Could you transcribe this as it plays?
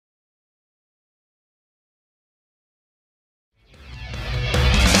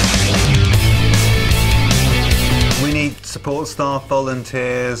support staff,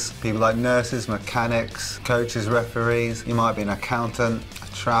 volunteers, people like nurses, mechanics, coaches, referees. You might be an accountant,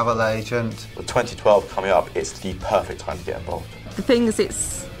 a travel agent. With 2012 coming up, it's the perfect time to get involved. The things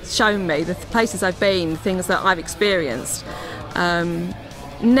it's shown me, the places I've been, the things that I've experienced,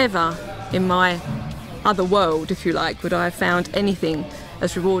 never in my other world, if you like, would I have found anything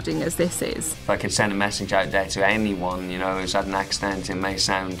as rewarding as this is. If I could send a message out there to anyone, who's had an accident, it may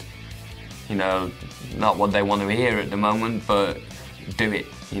sound, not what they want to hear at the moment, but do it,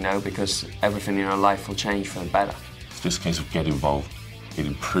 because everything in your life will change for the better. It's just a case of get involved. It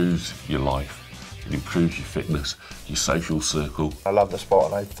improves your life. It improves your fitness, your social circle. I love the sport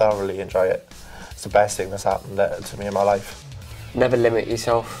and I thoroughly enjoy it. It's the best thing that's happened to me in my life. Never limit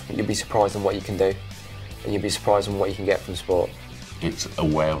yourself. You'll be surprised on what you can do, and you'll be surprised on what you can get from sport. It's a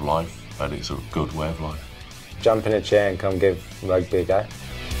way of life, and it's a good way of life. Jump in a chair and come give rugby a go.